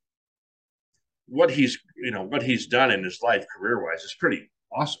what he's done in his life career wise is pretty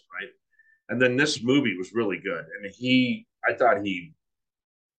awesome, right? And then this movie was really good, and I thought he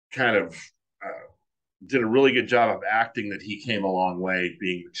kind of did a really good job of acting. That he came a long way,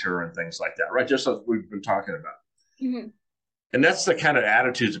 being mature and things like that, right? Just as we've been talking about. Mm-hmm. And that's the kind of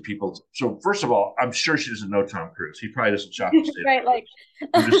attitudes of people. So first of all, I'm sure she doesn't know Tom Cruise. He probably doesn't shop at State. Right, like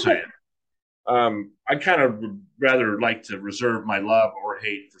I'm just saying. I kind of would rather like to reserve my love or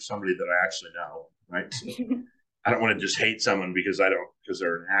hate for somebody that I actually know, right? I don't want to just hate someone because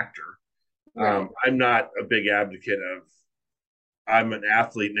they're an actor. Right. I'm not a big advocate of, I'm an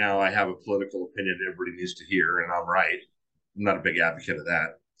athlete now, I have a political opinion everybody needs to hear, and I'm right. I'm not a big advocate of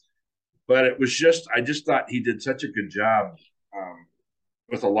that. But it was just, I just thought he did such a good job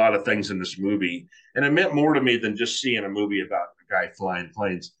with a lot of things in this movie. And it meant more to me than just seeing a movie about a guy flying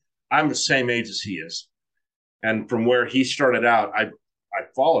planes. I'm the same age as he is. And from where he started out, I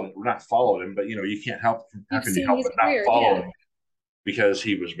followed it. We're not followed him, but you can't help. How can you help but not follow him? Because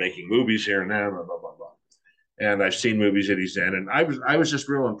he was making movies here and there, blah, blah, blah, blah. And I've seen movies that he's in, and I was just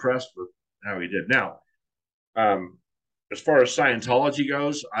real impressed with how he did. Now, as far as Scientology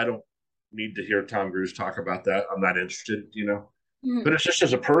goes, I don't need to hear Tom Cruise talk about that. I'm not interested, Mm-hmm. But it's just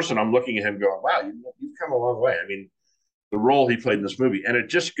as a person, I'm looking at him going, wow, you've come a long way. I mean, the role he played in this movie, and it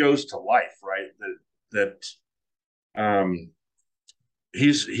just goes to life, right?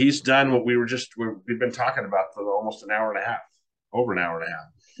 He's done what we've been talking about for almost an hour and a half, over an hour and a half.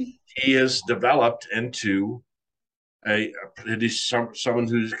 He is developed into someone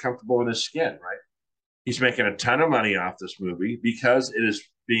who's comfortable in his skin, right? He's making a ton of money off this movie because it is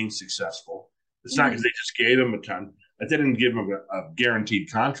being successful. It's not because they just gave him a ton. They didn't give him a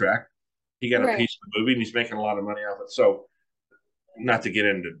guaranteed contract. He got a piece of the movie, and he's making a lot of money off it. So, not to get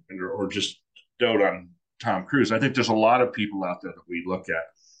into or just dote on Tom Cruise, I think there's a lot of people out there that we look at.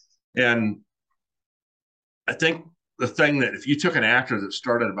 And I think the thing that if you took an actor that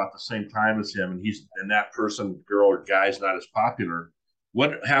started about the same time as him, and that person, girl or guy, is not as popular,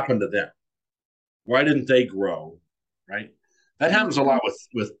 what happened to them? Why didn't they grow? Right? That happens a lot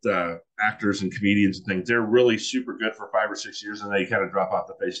with actors and comedians and things. They're really super good for 5 or 6 years, and they kind of drop off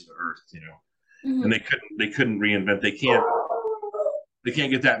the face of the earth, Mm-hmm. And they couldn't reinvent. They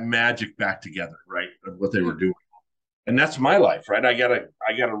can't get that magic back together, right? Of what they were doing. And that's my life, right? I gotta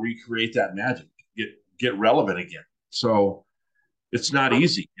recreate that magic, get relevant again. So it's not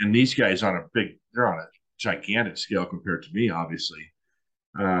easy. And these guys they're on a gigantic scale compared to me, obviously.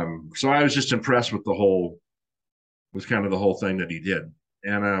 So I was just impressed with the whole thing that he did.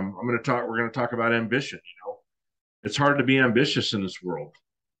 And we're going to talk about ambition. It's hard to be ambitious in this world.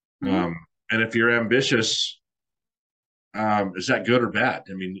 Mm-hmm. And if you're ambitious, is that good or bad?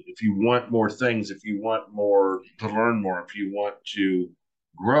 I mean, if you want more things, if you want more to learn more, if you want to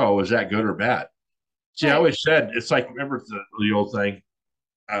grow, is that good or bad? See, I always said, it's like, remember the old thing,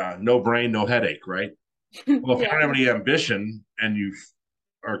 no brain, no headache, right? Well, if you don't have any ambition and you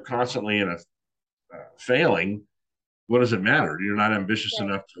are constantly in a failing, what does it matter? You're not ambitious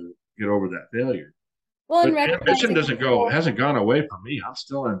enough to get over that failure. Well, but ambition hasn't gone away from me. I'm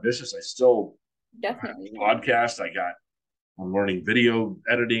still ambitious. I still definitely podcast. I'm learning video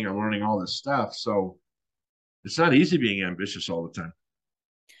editing. I'm learning all this stuff. So it's not easy being ambitious all the time.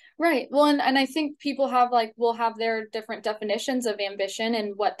 Right. Well, and I think people will have their different definitions of ambition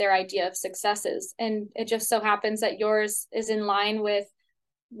and what their idea of success is. And it just so happens that yours is in line with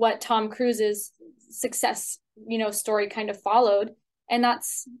what Tom Cruise's success, story kind of followed. And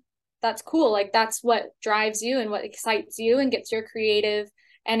that's that's cool. Like that's what drives you and what excites you and gets your creative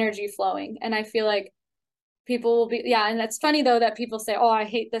energy flowing. And I feel like people will be, yeah. And that's funny though that people say, oh, I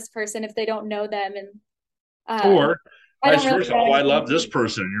hate this person if they don't know them. And Or I don't vice really versa. know Oh, I anything. love this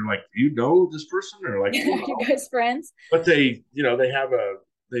person. And you're like, you know this person? Or like, well, You no. guys friends? But they, you know,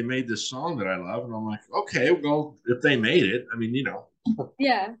 they made this song that I love. And I'm like, okay, well, if they made it, I mean, you know,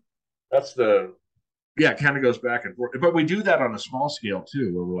 Yeah. that's the, yeah, it kind of goes back and forth. But we do that on a small scale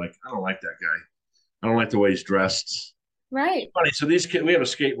too, where we're like, I don't like that guy. I don't like the way he's dressed. Right. It's funny. So these kids, we have a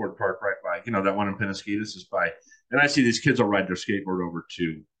skateboard park right by, you know, that one in Penasquitos is by, and I see these kids will ride their skateboard over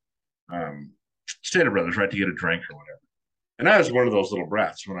to Stater Brothers, right, to get a drink or whatever. And I was one of those little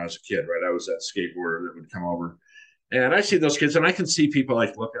brats when I was a kid, right? I was that skateboarder that would come over. And I see those kids, and I can see people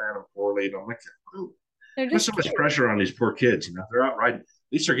like looking at them poorly. And I'm like, oh, They're there's just so much kids. pressure on these poor kids. You know, they're out riding. At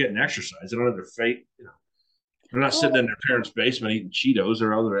least they're getting exercise. They don't have their fate. You know, they're not sitting in their parents' basement eating Cheetos,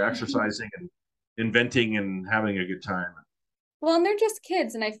 or they're exercising and inventing and having a good time. Well, and they're just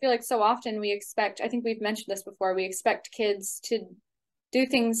kids. And I feel like so often we expect, I think we've mentioned this before, we expect kids to do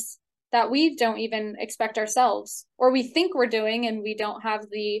things that we don't even expect ourselves, or we think we're doing, and we don't have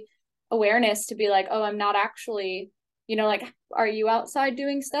the awareness to be like, oh, I'm not actually, you know, like, are you outside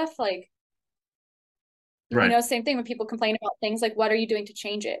doing stuff? Like, Right. you know, same thing when people complain about things, like, what are you doing to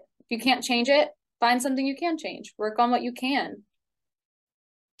change it? If you can't change it, find something you can change, work on what you can.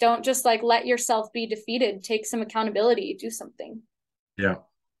 Don't just like let yourself be defeated. Take some accountability, do something. Yeah.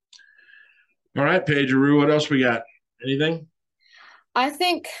 All right, Paige Rue, what else we got? Anything? I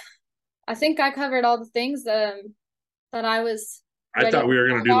think I covered all the things that I was I ready thought we to were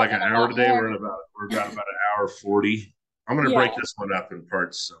going talk to do about like an and a hour lot today. more. We're about an hour 40. I'm going to Yeah. break this one up in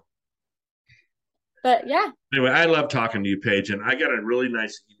parts. So But yeah. anyway, I love talking to you, Paige, and I got a really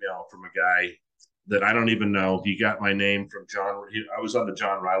nice email from a guy that I don't even know. He got my name from John. I was on the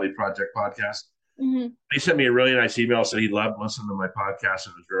John Riley Project podcast. Mm-hmm. He sent me a really nice email. Said he loved listening to my podcast.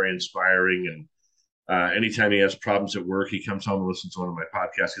 It was very inspiring. And anytime he has problems at work, he comes home and listens to one of my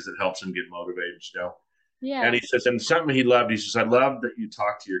podcasts because it helps him get motivated. You know. Yeah. And he says, and something he loved. He says, I love that you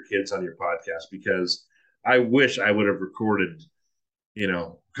talk to your kids on your podcast because I wish I would have recorded, you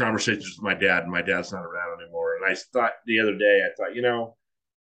know, conversations with my dad, and my dad's not around anymore. And I thought the other day, I thought, you know,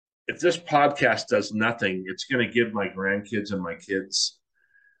 if this podcast does nothing, it's going to give my grandkids and my kids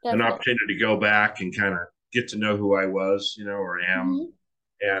an Definitely. opportunity to go back and kind of get to know who I was, you know, or am.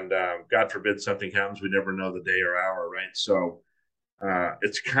 Mm-hmm. And God forbid something happens, we never know the day or hour, right? So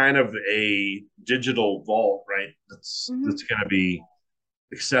it's kind of a digital vault, right? That's Mm-hmm. that's going to be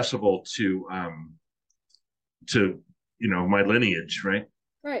accessible to you know my lineage, right?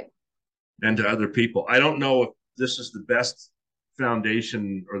 Right. And to other people. I don't know if this is the best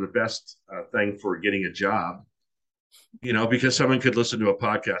foundation or the best thing for getting a job, you know, because someone could listen to a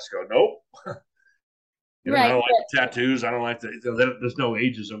podcast, go, nope, you know, I Right. don't like the tattoos, I don't like there's no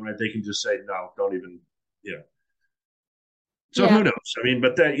ageism, right? They can just say no, don't even, you know. So Yeah. who knows? I mean,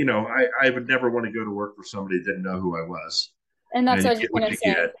 but that, you know, I would never want to go to work for somebody that didn't know who I was. And that's And you what I was get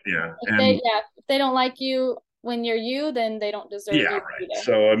just what gonna you say. get. Yeah. If they don't like you when you're you, then they don't deserve Yeah, you right. either.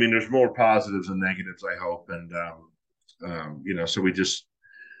 So I mean, there's more positives than negatives, I hope. And you know, so we just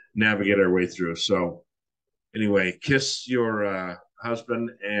navigate our way through. So anyway, kiss your husband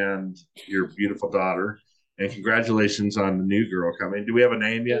and your beautiful daughter. And congratulations on the new girl coming. Do we have a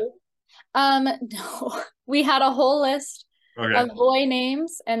name yet? No. We had a whole list Okay. of boy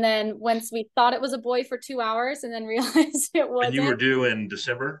names, and then once we thought it was a boy for 2 hours and then realized it wasn't. And you were due in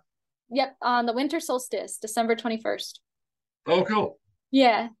December? Yep, on the winter solstice, December 21st. Oh, cool.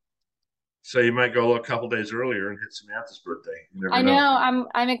 Yeah. So you might go a couple days earlier and hit Samantha's birthday. You never I know.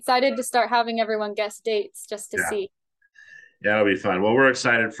 I'm excited to start having everyone guess dates just to see. Yeah, it'll be fun. Well, we're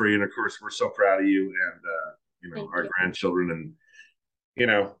excited for you, and of course, we're so proud of you and you know Thank our you. grandchildren. And you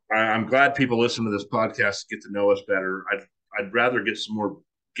know, I'm glad people listen to this podcast to get to know us better. I'd rather get some more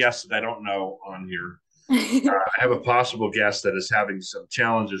guests that I don't know on here. I have a possible guest that is having some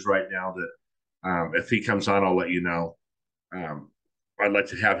challenges right now. That if he comes on, I'll let you know. I'd like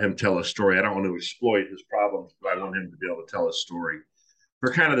to have him tell a story. I don't want to exploit his problems, but I want him to be able to tell a story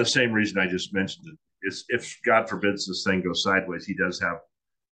for kind of the same reason I just mentioned it. Is if God forbids this thing goes sideways, he does have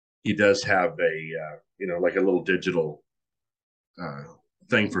a you know, like a little digital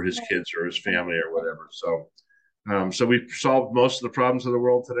thing for his kids or his family or whatever. So so we've solved most of the problems of the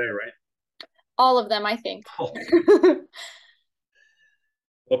world today, right? All of them, I think.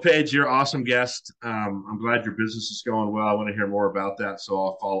 Well, Paige, you're an awesome guest. I'm glad your business is going well. I want to hear more about that,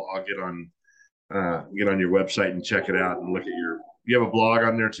 so I'll get on your website and check it out and look at you have a blog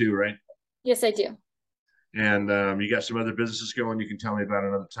on there too, right? Yes, I do. And you got some other businesses going you can tell me about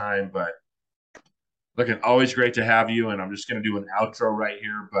another time. But looking, always great to have you. And I'm just going to do an outro right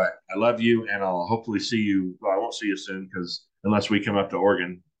here. But I love you, and I'll hopefully see you. Well, I won't see you soon because unless we come up to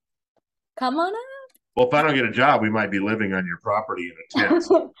Oregon. Come on Well, if I don't get a job, we might be living on your property in a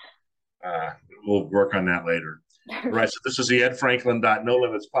tent. up. We'll work on that later. All right. So this is the Ed Franklin No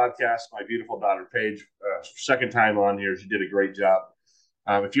Limits podcast. My beautiful daughter, Paige, second time on here. She did a great job.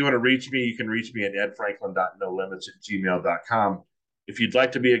 If you want to reach me, you can reach me at edfranklin.nolimits@gmail.com. If you'd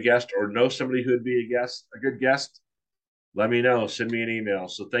like to be a guest or know somebody who would be a good guest, let me know. Send me an email.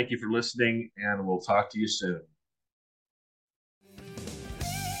 So thank you for listening, and we'll talk to you soon.